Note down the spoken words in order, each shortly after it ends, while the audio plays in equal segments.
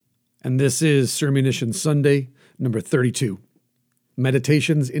and this is Sermunition Sunday, number 32.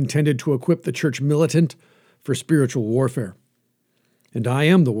 Meditations intended to equip the church militant for spiritual warfare. And I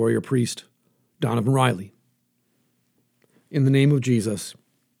am the warrior priest, Donovan Riley. In the name of Jesus,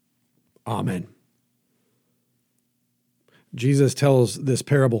 Amen. Jesus tells this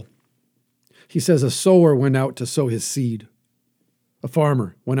parable. He says a sower went out to sow his seed. A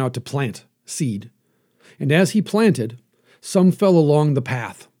farmer went out to plant seed. And as he planted, some fell along the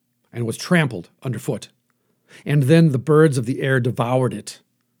path and was trampled underfoot. And then the birds of the air devoured it.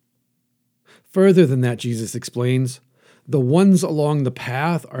 Further than that, Jesus explains, the ones along the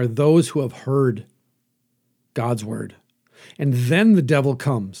path are those who have heard God's word. And then the devil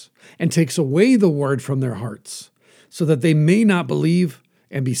comes and takes away the word from their hearts so that they may not believe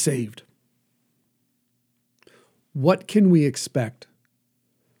and be saved. What can we expect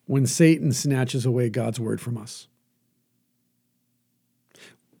when Satan snatches away God's word from us?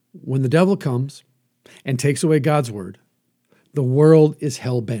 When the devil comes and takes away God's word, the world is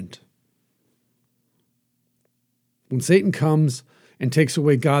hell-bent. When Satan comes and takes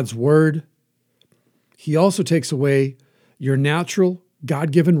away God's word, he also takes away your natural,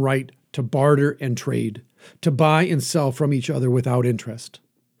 God-given right to barter and trade, to buy and sell from each other without interest.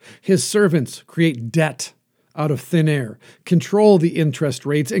 His servants create debt out of thin air, control the interest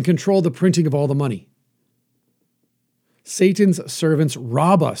rates, and control the printing of all the money. Satan's servants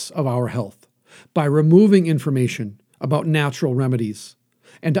rob us of our health by removing information about natural remedies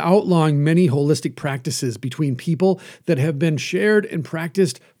and outlawing many holistic practices between people that have been shared and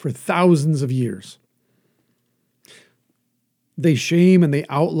practiced for thousands of years. They shame and they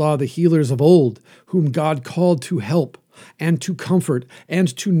outlaw the healers of old, whom God called to help and to comfort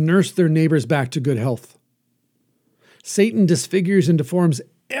and to nurse their neighbors back to good health. Satan disfigures and deforms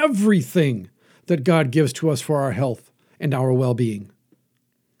everything that God gives to us for our health and our well-being.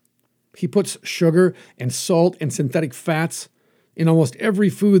 He puts sugar and salt and synthetic fats in almost every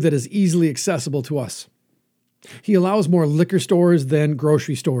food that is easily accessible to us. He allows more liquor stores than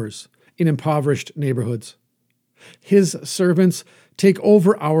grocery stores in impoverished neighborhoods. His servants take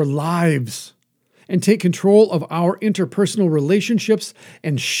over our lives and take control of our interpersonal relationships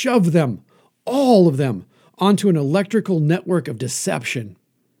and shove them, all of them, onto an electrical network of deception.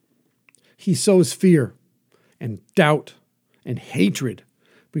 He sows fear and doubt and hatred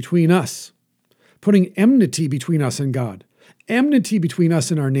between us, putting enmity between us and God, enmity between us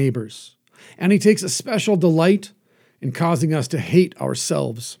and our neighbors. And he takes a special delight in causing us to hate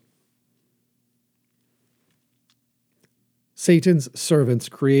ourselves. Satan's servants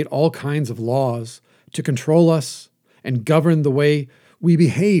create all kinds of laws to control us and govern the way we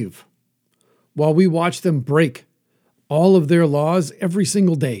behave, while we watch them break all of their laws every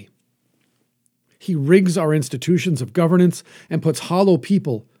single day. He rigs our institutions of governance and puts hollow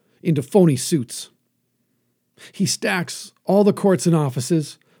people into phony suits. He stacks all the courts and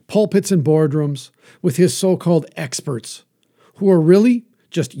offices, pulpits and boardrooms with his so-called experts, who are really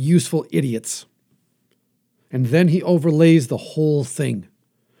just useful idiots. And then he overlays the whole thing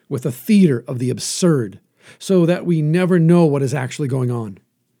with a theater of the absurd so that we never know what is actually going on.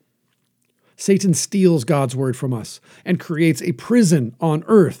 Satan steals God's word from us and creates a prison on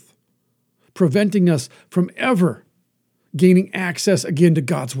earth, preventing us from ever gaining access again to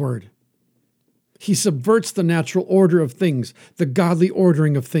God's word. He subverts the natural order of things, the godly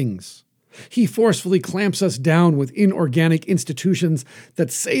ordering of things. He forcefully clamps us down with inorganic institutions that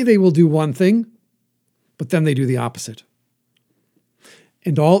say they will do one thing, but then they do the opposite.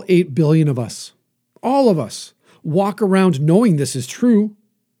 And all 8 billion of us, all of us, walk around knowing this is true,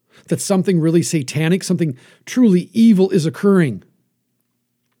 that something really satanic, something truly evil is occurring.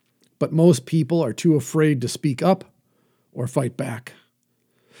 But most people are too afraid to speak up or fight back.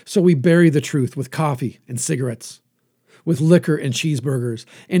 So we bury the truth with coffee and cigarettes, with liquor and cheeseburgers,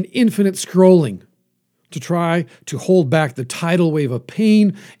 and infinite scrolling to try to hold back the tidal wave of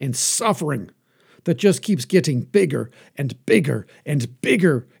pain and suffering that just keeps getting bigger and bigger and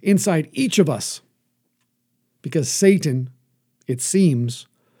bigger inside each of us. Because Satan, it seems,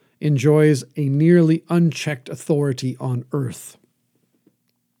 enjoys a nearly unchecked authority on earth.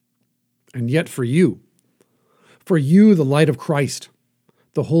 And yet for you, the light of Christ,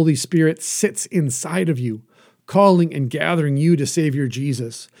 the Holy Spirit sits inside of you, calling and gathering you to Savior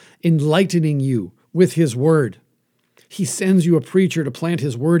Jesus, enlightening you with his word. He sends you a preacher to plant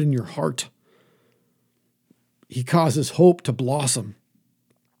his word in your heart. He causes hope to blossom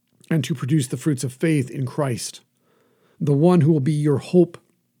and to produce the fruits of faith in Christ, the one who will be your hope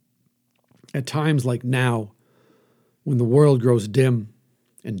at times like now, when the world grows dim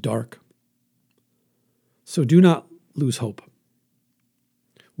and dark. So do not lose hope.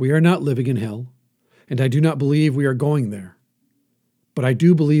 We are not living in hell, and I do not believe we are going there. But I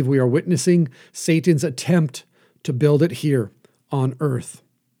do believe we are witnessing Satan's attempt to build it here on earth.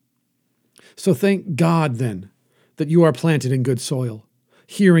 So thank God, then, that you are planted in good soil,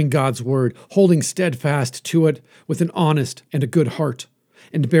 hearing God's word, holding steadfast to it with an honest and a good heart,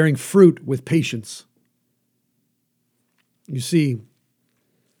 and bearing fruit with patience. You see,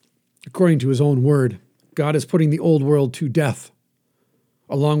 according to his own word, God is putting the old world to death,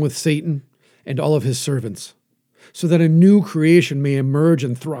 along with Satan and all of his servants, so that a new creation may emerge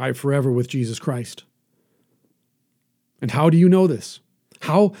and thrive forever with Jesus Christ. And how do you know this?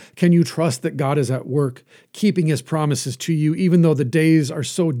 How can you trust that God is at work, keeping his promises to you, even though the days are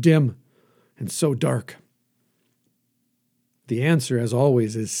so dim and so dark? The answer, as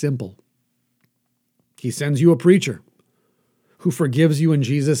always, is simple. He sends you a preacher who forgives you in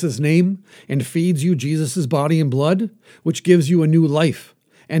Jesus' name and feeds you Jesus' body and blood, which gives you a new life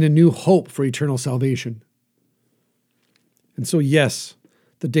and a new hope for eternal salvation. And so, yes,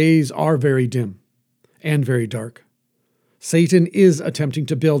 the days are very dim and very dark. Satan is attempting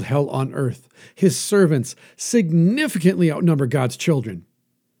to build hell on earth. His servants significantly outnumber God's children.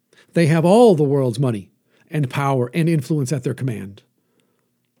 They have all the world's money and power and influence at their command.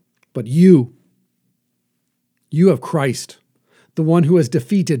 But you have Christ, the one who has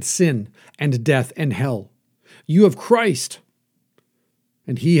defeated sin and death and hell. You have Christ,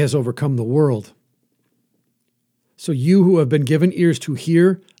 and he has overcome the world. So you who have been given ears to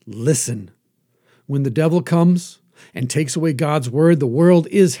hear, listen. When the devil comes and takes away God's word, the world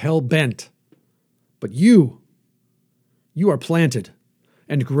is hell-bent. But you are planted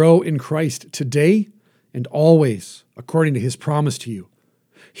and grow in Christ today and always, according to his promise to you.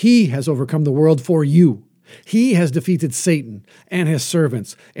 He has overcome the world for you. He has defeated Satan and his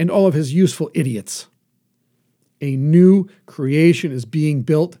servants and all of his useful idiots. A new creation is being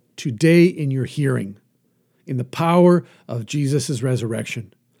built today in your hearing, in the power of Jesus'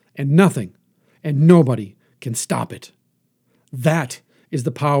 resurrection. And nothing and nobody can stop it. That is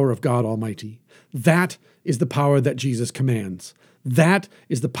the power of God Almighty. That is the power that Jesus commands. That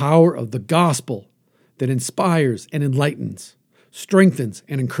is the power of the gospel that inspires and enlightens, strengthens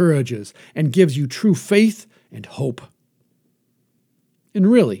and encourages, and gives you true faith and hope.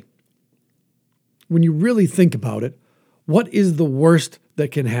 And really, when you really think about it, what is the worst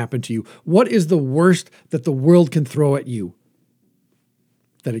that can happen to you? What is the worst that the world can throw at you?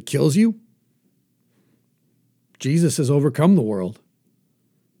 That it kills you? Jesus has overcome the world.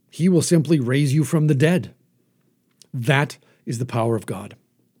 He will simply raise you from the dead. That is the power of God.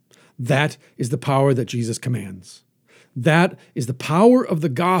 That is the power that Jesus commands. That is the power of the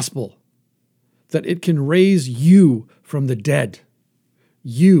gospel, that it can raise you from the dead.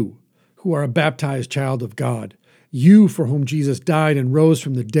 You who are a baptized child of God. You for whom Jesus died and rose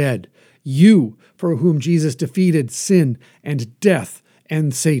from the dead. You for whom Jesus defeated sin and death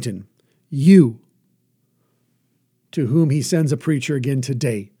and Satan. You to whom he sends a preacher again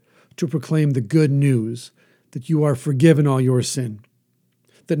today to proclaim the good news that you are forgiven all your sin,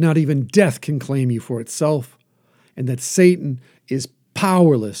 that not even death can claim you for itself, and that Satan is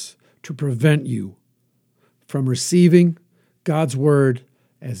powerless to prevent you from receiving God's word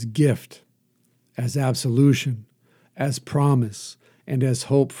as gift, as absolution, as promise, and as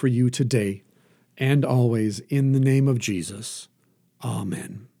hope for you today and always, in the name of Jesus.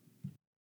 Amen.